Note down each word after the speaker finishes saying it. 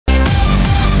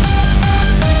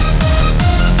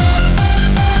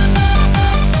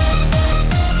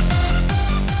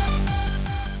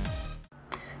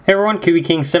Hey everyone,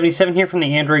 QBKing77 here from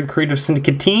the Android Creative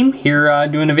Syndicate team, here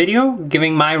doing a video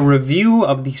giving my review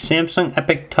of the Samsung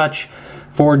Epic Touch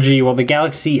 4G. Well, the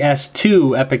Galaxy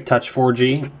S2 Epic Touch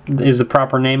 4G is the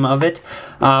proper name of it.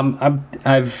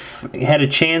 I've had a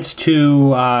chance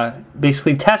to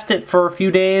basically test it for a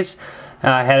few days.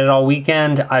 I had it all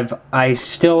weekend. I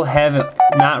still have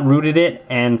not rooted it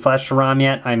and flashed the ROM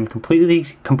yet. I'm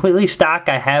completely stock.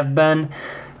 I have been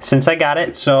since I got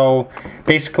it. So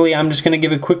basically I'm just going to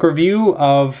give a quick review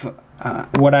of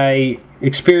what I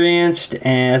experienced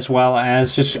as well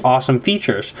as just awesome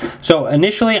features. So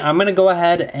initially I'm going to go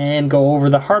ahead and go over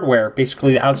the hardware,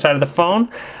 basically the outside of the phone.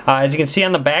 As you can see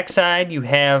on the back side you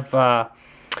have a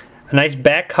nice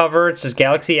back cover. It says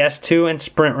Galaxy S2 and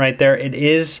Sprint right there. It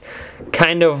is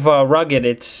kind of rugged.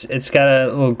 It's got a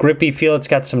little grippy feel. It's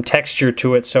got some texture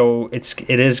to it, so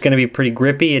it is going to be pretty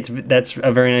grippy. That's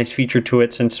a very nice feature to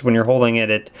it, since when you're holding it,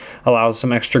 it allows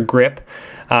some extra grip.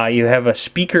 You have a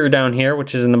speaker down here,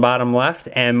 which is in the bottom left,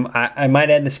 and I might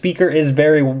add the speaker is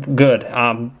very good.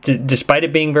 Despite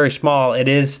it being very small,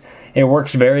 it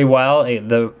works very well.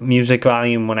 The music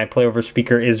volume when I play over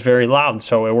speaker is very loud,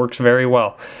 so it works very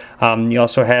well. You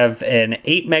also have an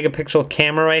 8 megapixel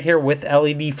camera right here with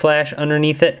LED flash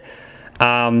underneath it.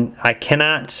 I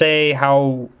cannot say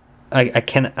how I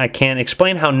can't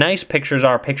explain how nice pictures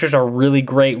are. Pictures are really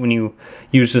great when you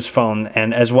use this phone,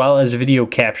 and as well as video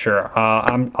capture.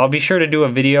 I'll be sure to do a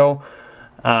video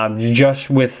just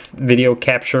with video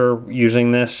capture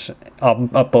using this. I'll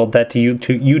upload that to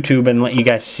YouTube and let you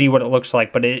guys see what it looks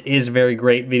like, but it is very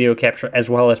great video capture as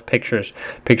well as pictures.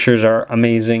 Pictures are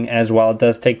amazing as well. It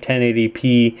does take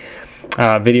 1080p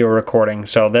video recording,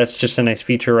 so that's just a nice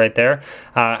feature right there.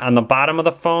 On the bottom of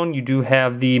the phone you do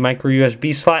have the micro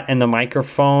USB slot and the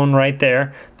microphone right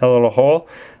there, the little hole.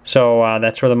 So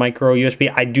that's where the micro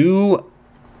USB. I do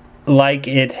like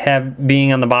it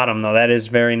being on the bottom though. That is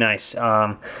very nice.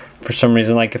 For some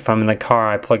reason, like if I'm in the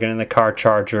car, I plug it in the car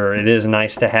charger. It is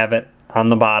nice to have it on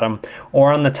the bottom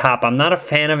or on the top. I'm not a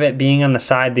fan of it being on the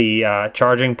side, the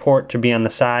charging port to be on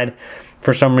the side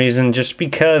for some reason, just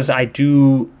because I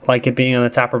do like it being on the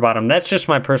top or bottom. That's just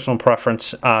my personal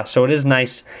preference. So it is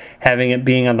nice having it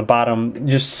being on the bottom,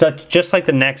 just like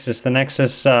the Nexus. The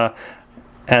Nexus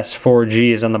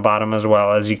S4G is on the bottom as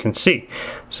well, as you can see.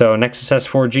 So Nexus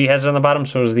S4G has it on the bottom,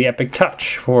 so is the Epic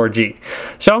Touch 4G.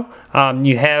 So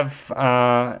you have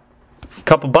a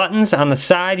couple buttons on the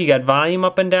side. You got volume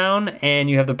up and down, and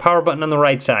you have the power button on the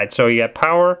right side. So you got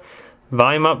power,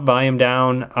 volume up, volume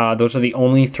down. Those are the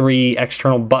only three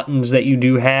external buttons that you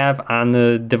do have on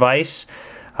the device.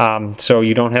 So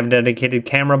you don't have a dedicated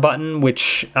camera button,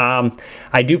 which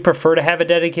I do prefer to have a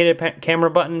dedicated camera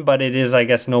button, but it is, I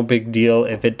guess, no big deal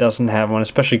if it doesn't have one,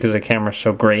 especially because the camera's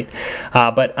so great.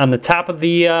 But on the top of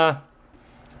the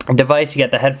device, you got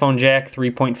the headphone jack,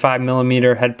 3.5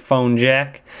 millimeter headphone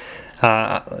jack.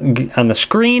 On the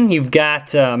screen, you've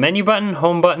got a menu button,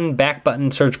 home button, back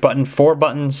button, search button, 4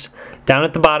 buttons down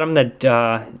at the bottom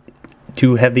that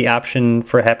do have the option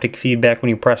for haptic feedback when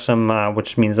you press them,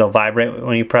 which means they'll vibrate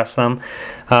when you press them.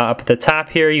 Up at the top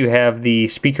here, you have the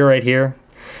speaker right here.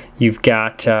 You've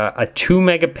got a 2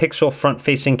 megapixel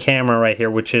front-facing camera right here,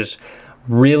 which is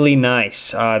really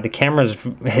nice. The camera's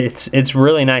it's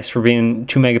really nice for being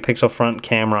 2 megapixel front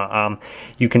camera.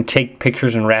 You can take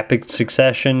pictures in rapid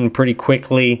succession pretty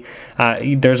quickly.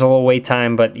 There's a little wait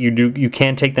time, but you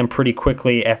can take them pretty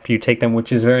quickly after you take them,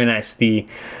 which is very nice. The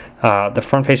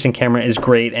front-facing camera is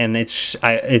great, and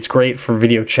it's great for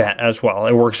video chat as well.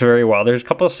 It works very well. There's a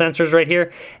couple of sensors right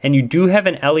here, and you do have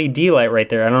an LED light right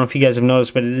there. I don't know if you guys have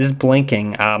noticed, but it is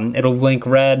blinking. It'll blink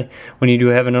red when you do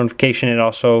have a notification. It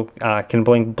also can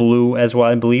blink blue as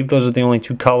well. I believe those are the only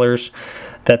 2 colors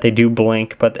that they do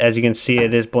blink, but as you can see,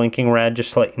 it is blinking red,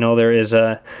 just to let you know there is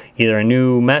either a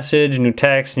new message, new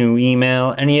text, new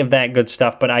email, any of that good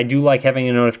stuff. But I do like having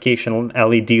a notification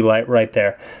LED light right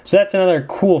there. So that's another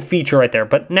cool feature right there.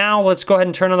 But now let's go ahead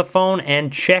and turn on the phone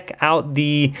and check out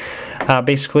the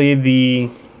basically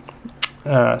the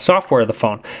software of the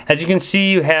phone. As you can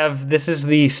see, this is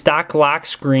the stock lock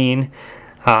screen.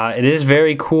 It is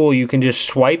very cool. You can just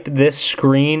swipe this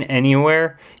screen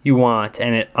anywhere you want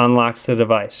and it unlocks the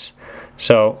device.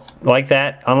 So like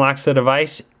that, unlocks the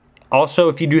device. Also,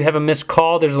 if you do have a missed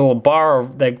call, there's a little bar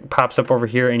that pops up over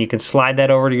here, and you can slide that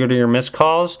over to go to your missed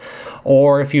calls.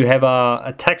 Or if you have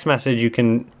a text message,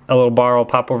 a little bar will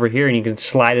pop over here, and you can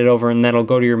slide it over, and that'll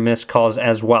go to your missed calls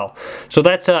as well. So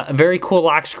that's a very cool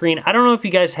lock screen. I don't know if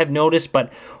you guys have noticed,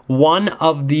 but one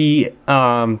of the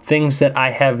things that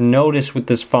I have noticed with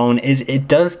this phone is it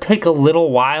does take a little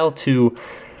while to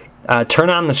turn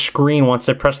on the screen once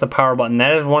I press the power button.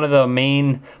 That is one of the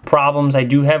main problems I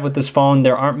do have with this phone.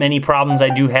 There aren't many problems I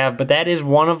do have, but that is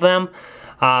one of them.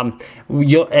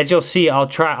 As you'll see,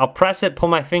 I'll press it, pull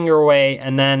my finger away,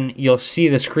 and then you'll see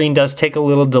the screen does take a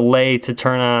little delay to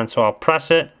turn on. So I'll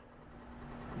press it.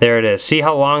 There it is. See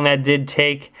how long that did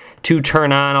take to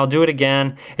turn on? I'll do it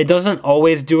again. It doesn't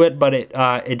always do it, but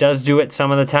it does do it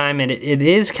some of the time, and it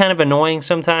is kind of annoying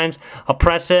sometimes. I'll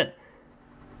press it,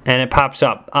 and it pops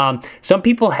up. Some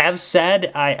people have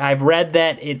said, I've read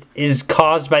that it is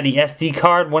caused by the SD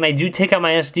card. When I do take out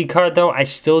my SD card, though, I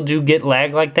still do get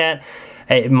lag like that.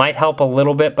 It might help a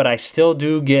little bit, but I still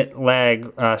do get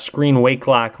lag, screen wake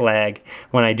lock lag,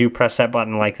 when I do press that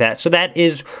button like that. So that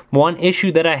is one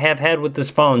issue that I have had with this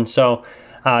phone. So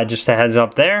just a heads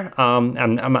up there.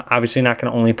 I'm obviously not going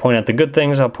to only point out the good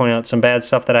things. I'll point out some bad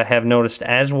stuff that I have noticed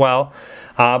as well.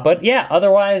 But yeah,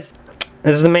 otherwise,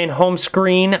 this is the main home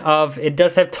screen of. It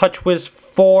does have TouchWiz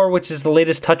 4, which is the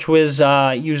latest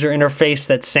TouchWiz user interface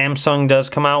that Samsung does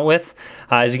come out with.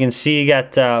 As you can see, you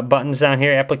got buttons down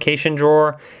here, application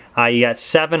drawer. You got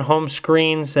 7 home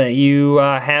screens that you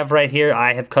have right here.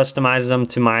 I have customized them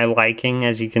to my liking.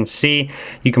 As you can see,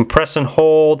 you can press and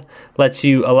hold. Allows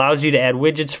you to add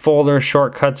widgets, folders,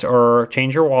 shortcuts, or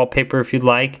change your wallpaper if you'd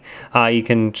like. You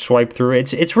can swipe through.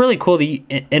 It's really cool. The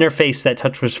interface that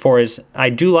TouchWiz 4 is. I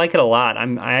do like it a lot.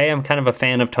 I am kind of a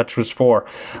fan of TouchWiz 4,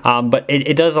 but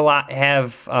it does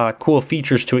have cool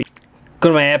features to it. Go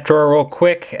to my app drawer real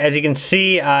quick. As you can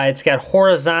see, it's got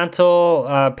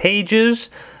horizontal pages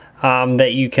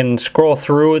that you can scroll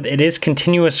through. It is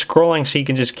continuous scrolling, so you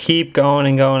can just keep going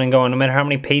and going and going. No matter how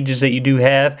many pages that you do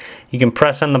have, you can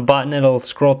press on the button. It'll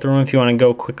scroll through them if you want to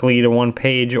go quickly to one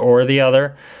page or the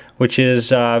other, which is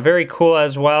very cool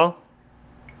as well.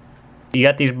 You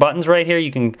got these buttons right here.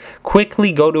 You can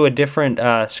quickly go to a different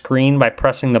screen by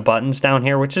pressing the buttons down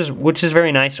here, which is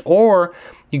very nice. Or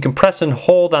you can press and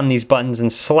hold on these buttons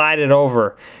and slide it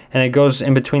over, and it goes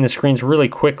in between the screens really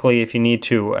quickly if you need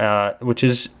to, which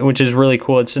is really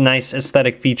cool. It's a nice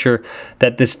aesthetic feature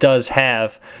that this does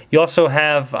have. You also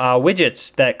have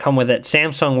widgets that come with it,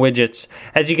 Samsung widgets.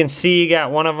 As you can see, you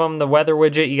got one of them, the weather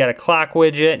widget. You got a clock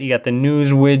widget. You got the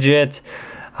news widget.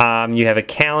 You have a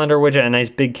calendar widget, a nice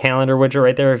big calendar widget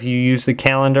right there if you use the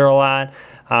calendar a lot.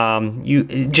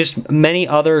 Just many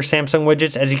other Samsung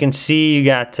widgets. As you can see, you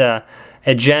got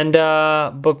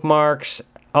agenda, bookmarks,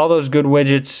 all those good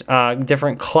widgets,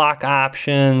 different clock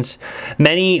options,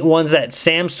 many ones that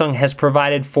Samsung has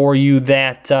provided for you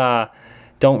that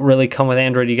don't really come with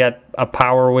Android. You got a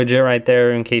power widget right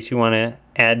there in case you want to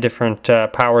add different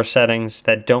power settings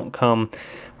that don't come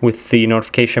with the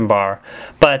notification bar.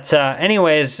 But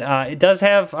anyways, it does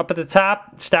have up at the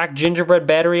top stock gingerbread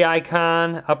battery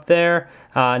icon up there.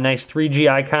 Nice 3G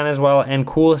icon as well, and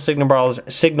cool signal bars.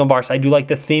 I do like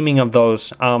the theming of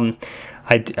those.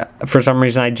 For some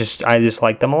reason, I just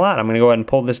like them a lot. I'm gonna go ahead and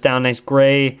pull this down. Nice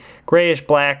grayish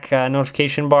black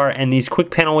notification bar, and these quick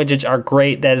panel widgets are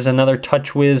great. That is another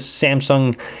TouchWiz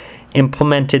Samsung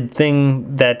implemented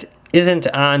thing that isn't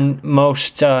on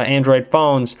most Android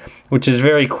phones, which is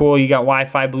very cool. You got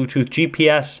Wi-Fi, Bluetooth,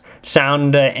 GPS,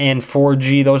 sound, and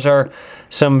 4G. Those are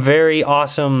some very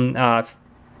awesome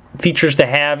features to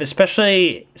have,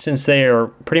 especially since they are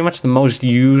pretty much the most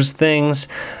used things.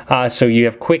 So you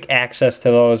have quick access to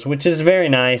those, which is very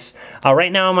nice.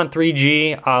 Right now I'm on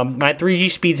 3G. My 3G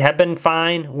speeds have been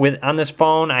fine on this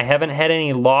phone. I haven't had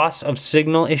any loss of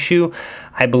signal issue.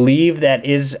 I believe that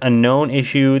is a known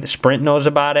issue. The Sprint knows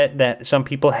about it, that some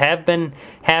people have been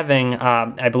having.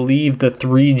 I believe the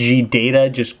 3G data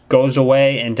just goes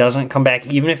away and doesn't come back,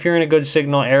 even if you're in a good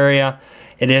signal area.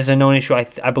 It is a known issue.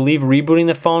 I believe rebooting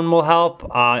the phone will help.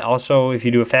 Also, if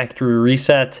you do a factory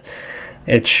reset,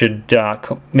 it should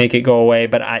make it go away.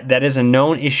 But that is a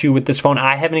known issue with this phone.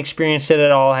 I haven't experienced it at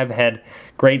all. I've had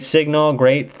great signal,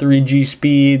 great 3G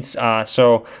speeds.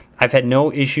 So I've had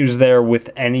no issues there with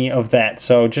any of that.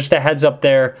 So just a heads up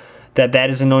there that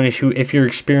is a known issue. If you're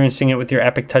experiencing it with your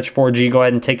Epic Touch 4G, go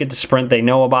ahead and take it to Sprint. They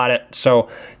know about it. So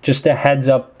just a heads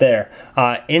up there.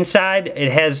 Inside,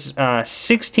 it has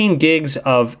 16 gigs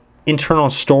of internal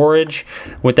storage.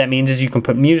 What that means is you can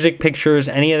put music, pictures,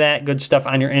 any of that good stuff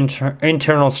on your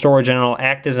internal storage, and it'll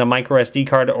act as a micro SD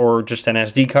card or just an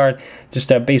SD card, just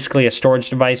basically a storage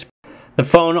device. The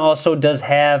phone also does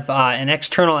have an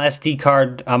external SD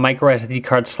card, a micro SD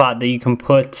card slot that you can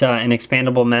put an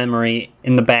expandable memory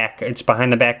in the back. It's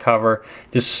behind the back cover.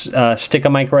 Just stick a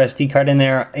micro SD card in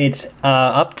there. It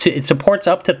supports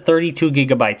up to 32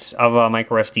 gigabytes of a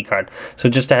micro SD card. So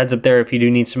just a heads up there, if you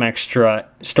do need some extra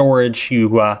storage, you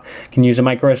can use a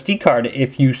micro SD card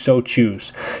if you so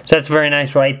choose. So that's very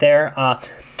nice right there.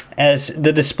 As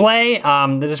the display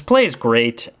is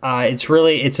great.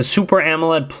 It's a Super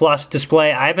AMOLED Plus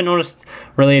display. I haven't noticed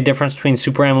really a difference between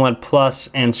Super AMOLED Plus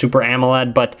and Super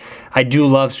AMOLED, but I do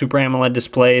love Super AMOLED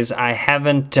displays. I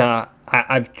haven't.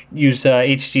 I've used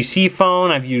HTC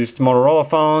phone. I've used Motorola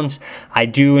phones. I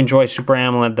do enjoy Super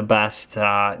AMOLED the best.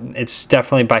 It's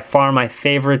definitely by far my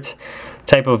favorite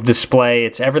type of display.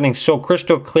 Everything's so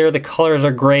crystal clear. The colors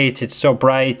are great. It's so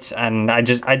bright, and I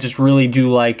just really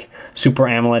do like Super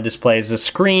AMOLED displays. The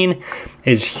screen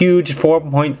is huge,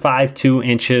 4.52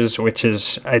 inches, which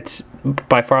is it's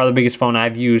by far the biggest phone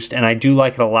I've used, and I do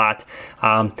like it a lot.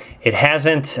 It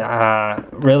hasn't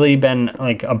really been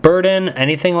like a burden,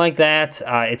 anything like that.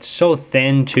 It's so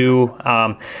thin too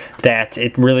that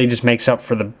it really just makes up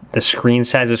for the screen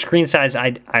size. The screen size,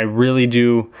 I really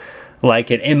do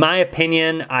like it. In my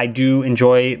opinion, I do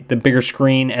enjoy the bigger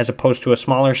screen as opposed to a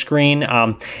smaller screen.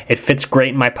 It fits great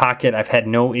in my pocket. I've had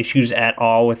no issues at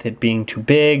all with it being too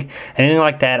big, anything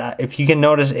like that. If you can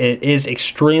notice, it is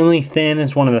extremely thin.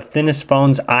 It's one of the thinnest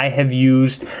phones I have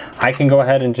used. I can go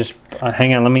ahead and just,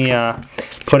 hang on, let me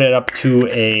put it up to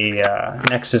a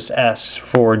Nexus S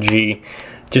 4G.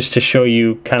 Just to show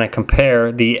you, kind of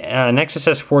compare. The Nexus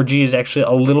S 4G is actually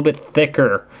a little bit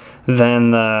thicker than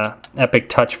the Epic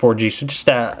Touch 4G. So just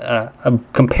a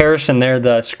comparison there.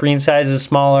 The screen size is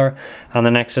smaller on the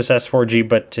Nexus S 4G,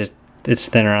 but it's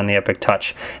thinner on the Epic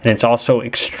Touch. And it's also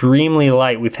extremely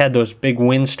light. We've had those big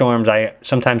windstorms. I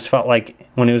sometimes felt like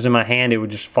when it was in my hand, it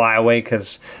would just fly away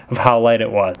because of how light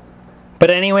it was. But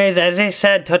anyways, as I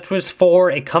said, TouchWiz 4,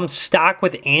 it comes stock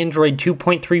with Android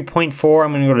 2.3.4.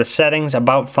 I'm going to go to Settings,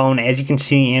 About Phone. As you can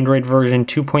see, Android version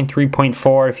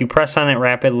 2.3.4. If you press on it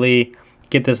rapidly,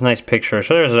 get this nice picture.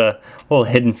 So there's a little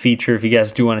hidden feature if you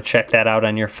guys do want to check that out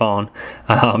on your phone.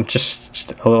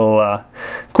 Just a little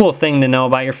cool thing to know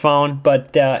about your phone.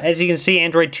 But as you can see,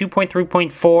 Android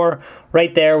 2.3.4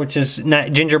 right there, which is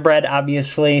not gingerbread,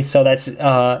 obviously. So that's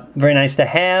very nice to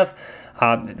have.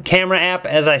 Camera app,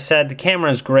 as I said, the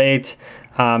camera is great.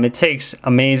 It takes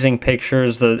amazing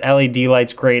pictures. The LED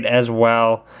light's great as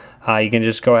well. You can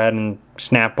just go ahead and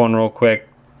snap one real quick.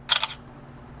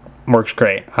 Works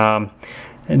great.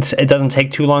 It doesn't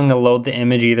take too long to load the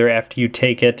image either after you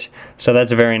take it, so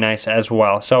that's very nice as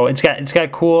well. So it's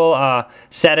got cool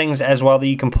settings as well that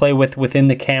you can play with within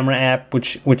the camera app,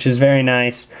 which is very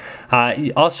nice.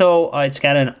 Also, it's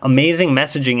got an amazing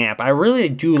messaging app. I really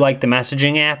do like the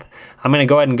messaging app. I'm going to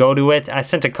go ahead and go to it. I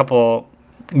sent a couple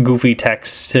goofy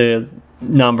texts to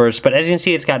numbers, but as you can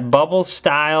see, it's got bubble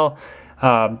style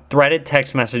threaded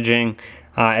text messaging.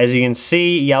 As you can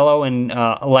see, yellow and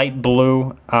light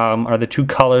blue are the two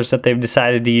colors that they've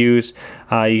decided to use.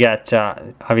 You got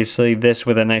obviously this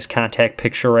with a nice contact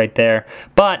picture right there.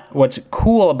 But what's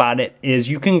cool about it is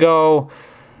you can go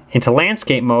into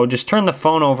landscape mode. Just turn the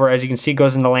phone over. As you can see, it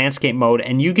goes into landscape mode,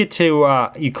 and you get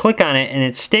to you click on it, and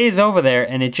it stays over there,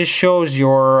 and it just shows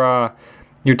your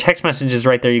text messages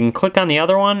right there. You can click on the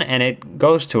other one and it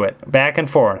goes to it back and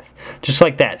forth just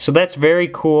like that. So that's very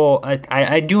cool.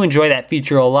 I do enjoy that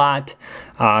feature a lot.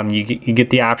 You get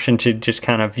the option to just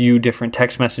kind of view different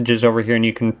text messages over here, and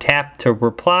you can tap to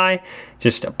reply.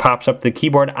 Just pops up the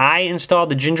keyboard. I installed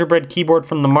the gingerbread keyboard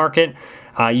from the market.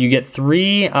 You get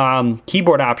 3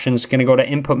 keyboard options. Going to go to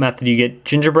input method. You get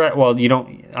gingerbread. Well, you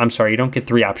don't. I'm sorry. You don't get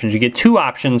 3 options. You get 2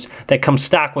 options that come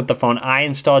stock with the phone. I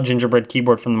installed gingerbread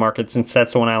keyboard from the market since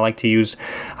that's the one I like to use.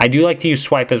 I do like to use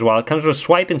swipe as well. It comes with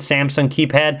swipe and Samsung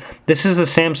keypad. This is the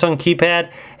Samsung keypad.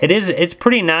 It's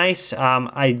pretty nice.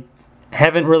 I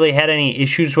haven't really had any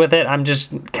issues with it. I'm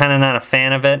just kind of not a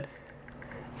fan of it.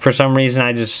 For some reason,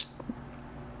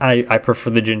 I prefer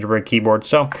the gingerbread keyboard.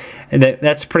 So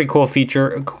that's a pretty cool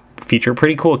feature,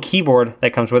 pretty cool keyboard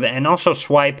that comes with it. And also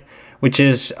swipe, which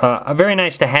is very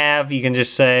nice to have. You can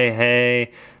just say,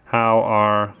 hey, how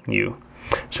are you?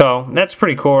 So that's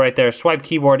pretty cool right there. Swipe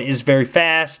keyboard is very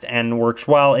fast and works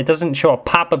well. It doesn't show a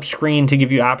pop-up screen to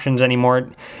give you options anymore. It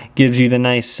gives you the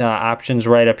nice options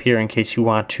right up here in case you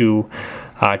want to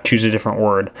choose a different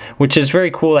word, which is very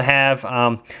cool to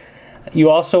have.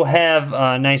 You also have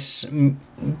a nice,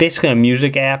 basically a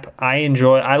music app. I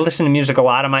listen to music a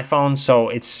lot on my phone, so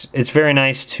it's very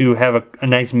nice to have a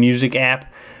nice music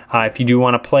app. If you do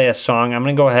want to play a song, I'm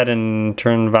going to go ahead and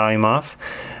turn the volume off.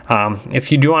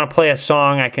 If you do want to play a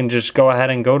song, I can just go ahead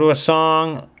and go to a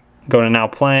song, go to now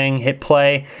playing, hit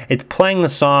play. It's playing the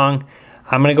song.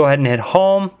 I'm going to go ahead and hit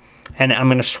home, and I'm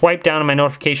going to swipe down on my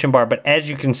notification bar. But as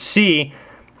you can see,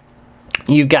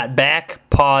 you got back,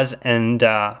 pause, and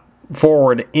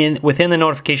forward within the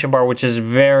notification bar, which is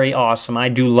very awesome. I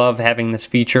do love having this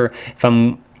feature. If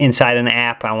I'm inside an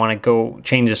app, I want to go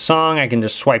change a song, I can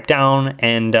just swipe down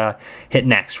and hit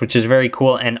next, which is very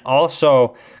cool. And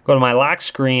also go to my lock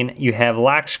screen. You have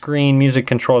lock screen music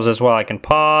controls as well. I can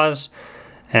pause,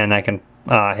 and I can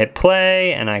hit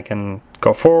play, and I can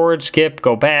go forward, skip,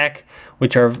 go back,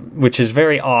 which is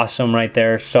very awesome right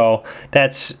there. So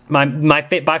that's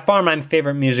by far my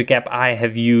favorite music app I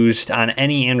have used on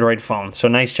any Android phone. So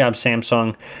nice job,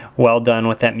 Samsung. Well done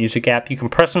with that music app. You can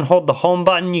press and hold the home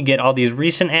button. You get all these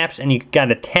recent apps, and you got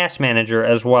a task manager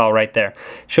as well right there.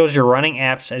 Shows your running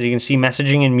apps. As you can see,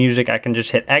 messaging and music. I can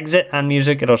just hit exit on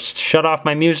music. It'll shut off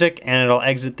my music, and it'll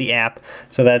exit the app,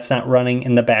 so that's not running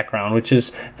in the background, which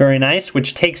is very nice.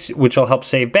 Which will help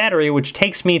save battery. Which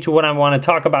takes me to what I want to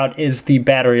talk about is the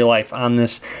battery life on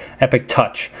this Epic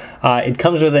Touch. It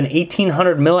comes with an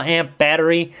 1800 milliamp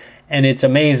battery, and it's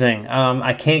amazing.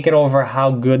 I can't get over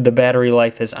how good the battery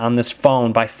life is on this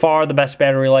phone. By far the best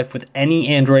battery life with any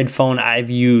Android phone I've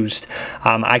used.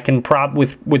 I can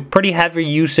with pretty heavy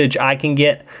usage, I can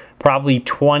get probably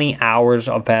 20 hours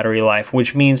of battery life,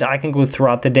 which means I can go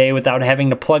throughout the day without having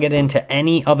to plug it into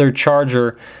any other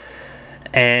charger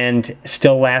and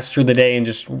still last through the day, and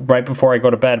just right before I go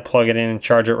to bed, plug it in and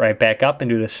charge it right back up and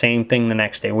do the same thing the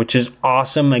next day, which is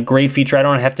awesome. A great feature. I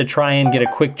don't have to try and get a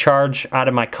quick charge out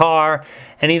of my car,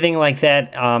 anything like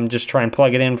that. Just try and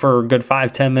plug it in for a good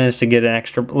 5-10 minutes to get an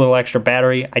little extra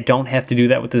battery. I don't have to do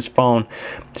that with this phone.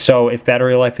 So if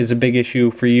battery life is a big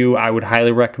issue for you, I would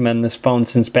highly recommend this phone,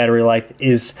 since battery life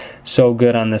is so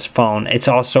good on this phone. It's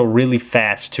also really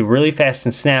fast too, really fast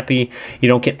and snappy. You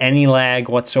don't get any lag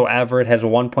whatsoever. It has a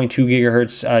 1.2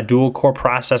 gigahertz dual core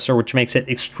processor, which makes it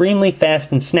extremely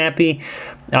fast and snappy.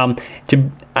 I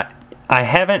kind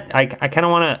of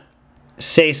want to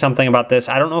say something about this.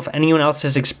 I don't know if anyone else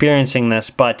is experiencing this,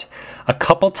 but a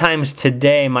couple times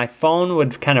today my phone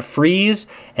would kind of freeze,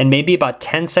 and maybe about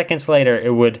 10 seconds later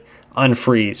it would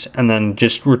unfreeze and then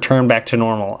just return back to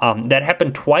normal. That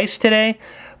happened twice today,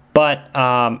 but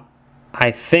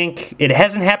I think it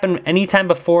hasn't happened any time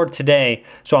before today,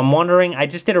 so I'm wondering. I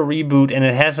just did a reboot, and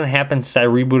it hasn't happened since I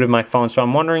rebooted my phone, so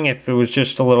I'm wondering if it was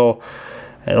just a little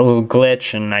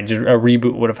glitch, and a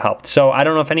reboot would have helped. So I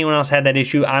don't know if anyone else had that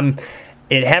issue.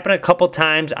 It happened a couple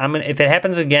times. If it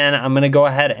happens again, I'm gonna go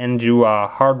ahead and do a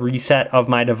hard reset of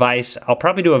my device. I'll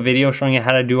probably do a video showing you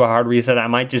how to do a hard reset. I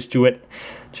might just do it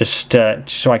just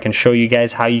so I can show you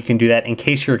guys how you can do that in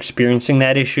case you're experiencing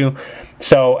that issue.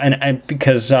 So, and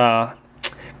because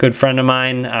good friend of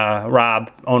mine,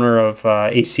 Rob, owner of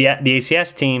the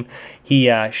ACS team, he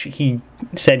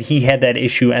said he had that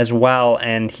issue as well,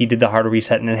 and he did the hard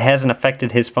reset, and it hasn't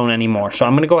affected his phone anymore. So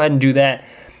I'm going to go ahead and do that,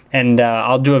 and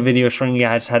I'll do a video showing you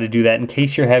guys how to do that in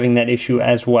case you're having that issue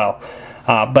as well.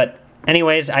 But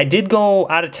anyways, I did go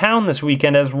out of town this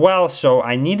weekend as well, so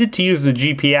I needed to use the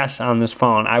GPS on this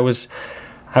phone. I was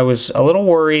a little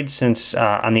worried, since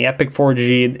on the Epic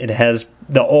 4G, it has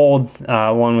the old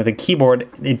one with a keyboard.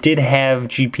 It did have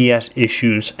GPS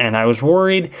issues, and I was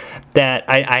worried that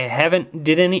I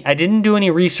didn't do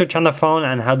any research on the phone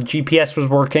on how the GPS was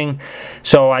working.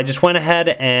 So I just went ahead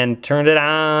and turned it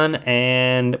on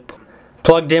and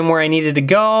plugged in where I needed to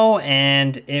go,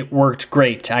 and it worked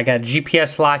great. I got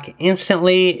GPS lock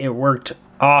instantly. It worked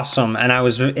awesome, and I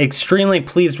was extremely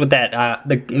pleased with that.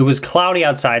 It was cloudy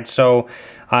outside, so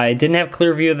I didn't have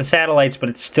clear view of the satellites, but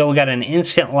it still got an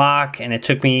instant lock, and it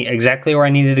took me exactly where I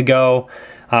needed to go,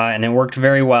 and it worked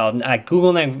very well.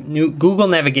 Google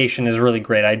Navigation is really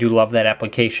great. I do love that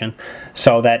application.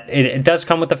 So that it does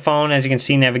come with the phone, as you can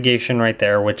see, navigation right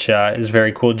there, which is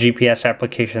very cool. GPS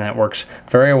application that works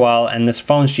very well, and this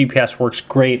phone's GPS works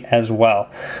great as well.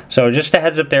 So just a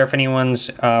heads up there, if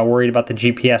anyone's worried about the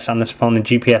GPS on this phone, the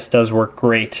GPS does work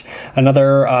great.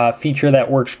 Another feature that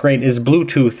works great is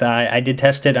Bluetooth. I did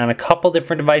test it on a couple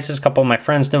different devices, a couple of my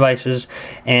friends' devices,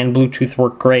 and Bluetooth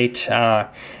worked great on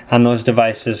those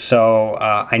devices. So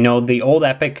I know the old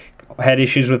Epic had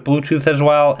issues with Bluetooth as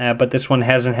well, but this one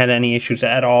hasn't had any issues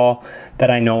at all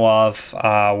that I know of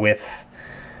with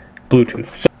Bluetooth.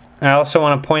 I also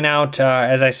want to point out,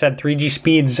 as I said, 3G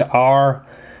speeds are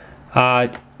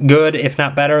good, if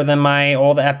not better than my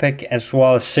old Epic, as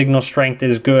well as signal strength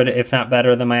is good, if not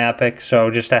better than my Epic.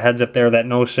 So just a heads up there that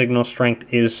no signal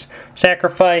strength is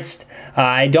sacrificed.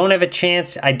 I don't have a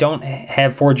chance. I don't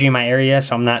have 4G in my area,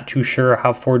 so I'm not too sure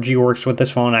how 4G works with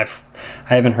this phone. I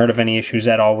haven't heard of any issues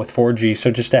at all with 4G, so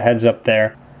just a heads up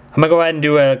there. I'm going to go ahead and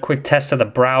do a quick test of the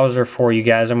browser for you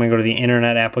guys. I'm going to go to the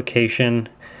internet application,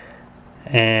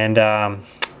 and I'm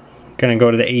going to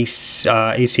go to the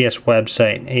ACS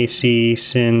website,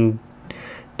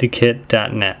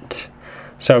 acsyndicate.net.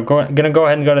 So gonna go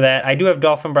ahead and go to that. I do have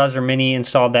Dolphin Browser Mini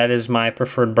installed. That is my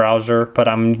preferred browser, but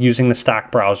I'm using the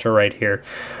stock browser right here.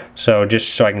 So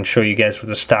just so I can show you guys with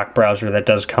the stock browser that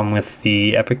does come with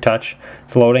the Epic Touch.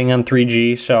 It's loading on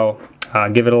 3G, so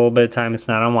give it a little bit of time. It's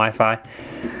not on Wi-Fi.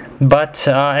 But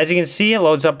as you can see, it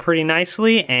loads up pretty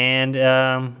nicely, and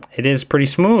it is pretty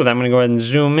smooth. I'm going to go ahead and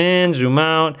zoom in, zoom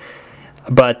out.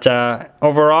 But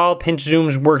overall, pinch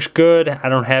zooms works good. I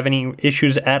don't have any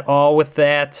issues at all with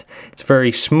that. It's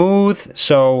very smooth,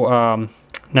 so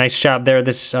nice job there.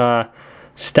 This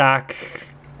stock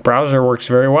browser works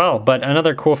very well. But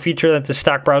another cool feature that the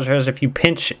stock browser has, if you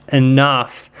pinch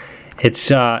enough,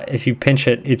 if you pinch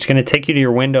it, it's going to take you to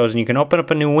your windows, and you can open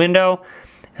up a new window.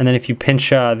 And then if you pinch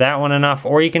that one enough,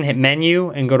 or you can hit menu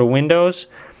and go to Windows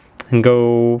and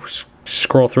go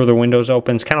scroll through the windows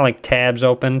open. It's kind of like tabs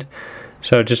opened.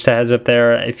 So just a heads up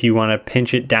there, if you want to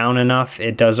pinch it down enough,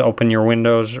 it does open your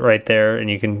windows right there, and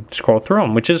you can scroll through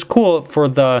them, which is cool for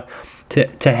to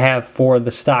have for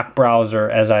the stock browser,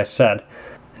 as I said.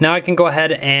 Now I can go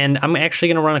ahead and I'm actually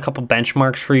going to run a couple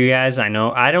benchmarks for you guys. I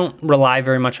know I don't rely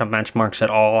very much on benchmarks at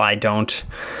all. I don't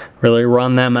really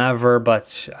run them ever,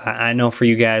 but I know for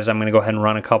you guys I'm going to go ahead and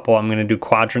run a couple. I'm going to do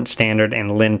Quadrant Standard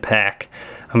and LinPack.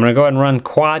 I'm going to go ahead and run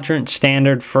Quadrant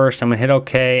Standard first. I'm going to hit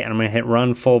OK, and I'm going to hit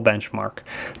Run Full Benchmark.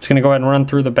 It's going to go ahead and run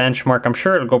through the benchmark. I'm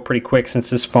sure it'll go pretty quick since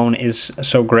this phone is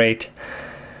so great.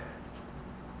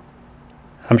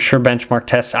 I'm sure benchmark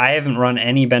tests. I haven't run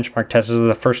any benchmark tests. This is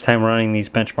the first time running these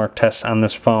benchmark tests on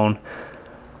this phone.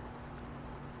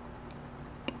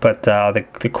 But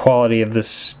the quality of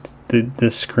this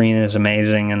screen is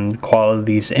amazing, and the quality of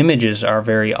these images are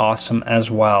very awesome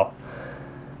as well.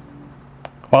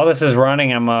 While this is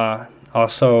running, I'm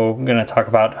also going to talk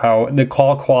about how the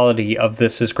call quality of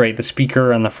this is great. The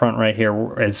speaker on the front right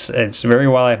here, it's very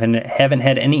well. I haven't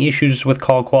had any issues with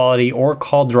call quality or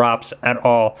call drops at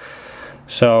all.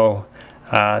 So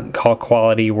call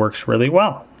quality works really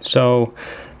well. So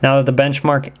now that the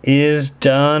benchmark is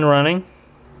done running,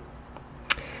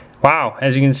 wow,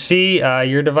 as you can see,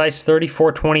 your device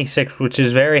 3426, which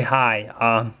is very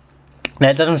high.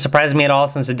 That doesn't surprise me at all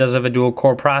since it does have a dual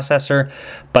core processor,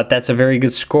 but that's a very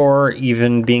good score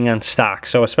even being on stock.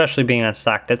 So especially being on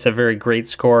stock, that's a very great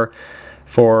score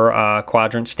for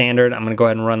Quadrant Standard. I'm going to go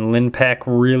ahead and run LinPack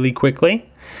really quickly.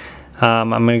 I'm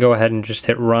going to go ahead and just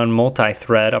hit Run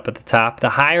Multi-Thread up at the top. The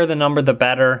higher the number, the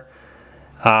better.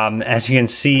 As you can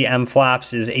see,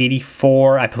 MFLOPS is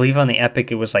 84. I believe on the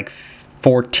Epic it was like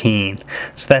 14.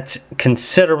 So that's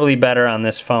considerably better on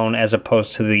this phone as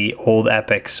opposed to the old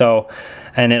Epic. So,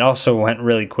 and it also went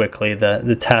really quickly.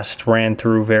 The test ran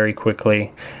through very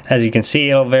quickly. As you can see,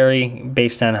 it'll vary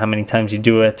based on how many times you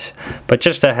do it. But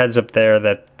just a heads up there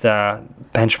that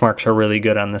benchmarks are really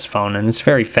good on this phone, and it's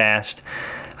very fast.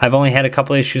 I've only had a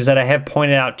couple issues that I have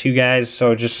pointed out to you guys,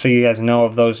 so just so you guys know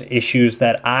of those issues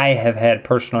that I have had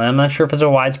personally. I'm not sure if it's a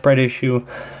widespread issue,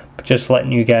 but just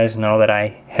letting you guys know that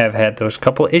I have had those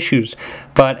couple issues.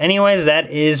 But anyways,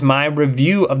 that is my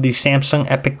review of the Samsung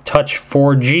Epic Touch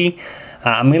 4G.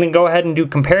 I'm going to go ahead and do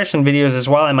comparison videos as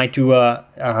well. I might do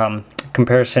a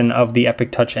comparison of the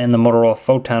Epic Touch and the Motorola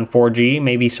Photon 4G,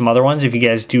 maybe some other ones if you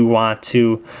guys do want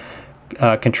to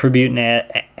contribute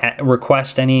and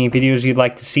request any videos you'd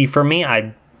like to see from me.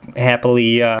 I'd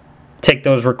happily take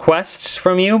those requests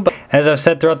from you. But as I've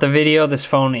said throughout the video, this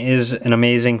phone is an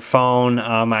amazing phone.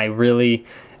 I really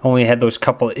only had those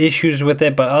couple issues with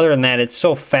it, but other than that, it's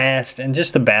so fast, and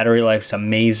just the battery life's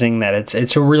amazing that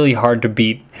it's really hard to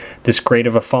beat this great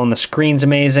of a phone. The screen's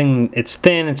amazing. It's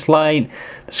thin, it's light,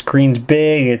 the screen's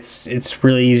big, it's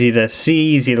really easy to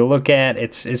see, easy to look at.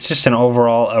 It's just an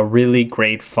overall a really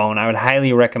great phone. I would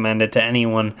highly recommend it to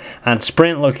anyone on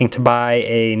Sprint looking to buy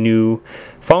a new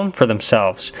phone for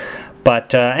themselves.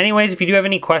 But anyways, if you do have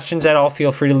any questions at all,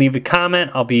 feel free to leave a comment.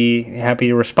 I'll be happy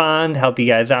to respond, help you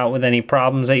guys out with any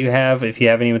problems that you have, if you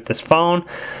have any with this phone.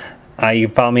 You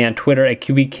can follow me on Twitter at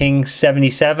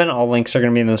QBKing77. All links are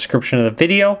going to be in the description of the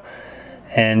video.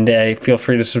 And feel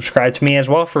free to subscribe to me as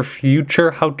well for future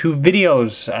how-to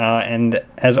videos. And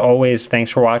as always,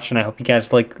 thanks for watching. I hope you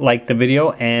guys like the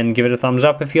video, and give it a thumbs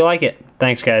up if you like it.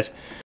 Thanks, guys.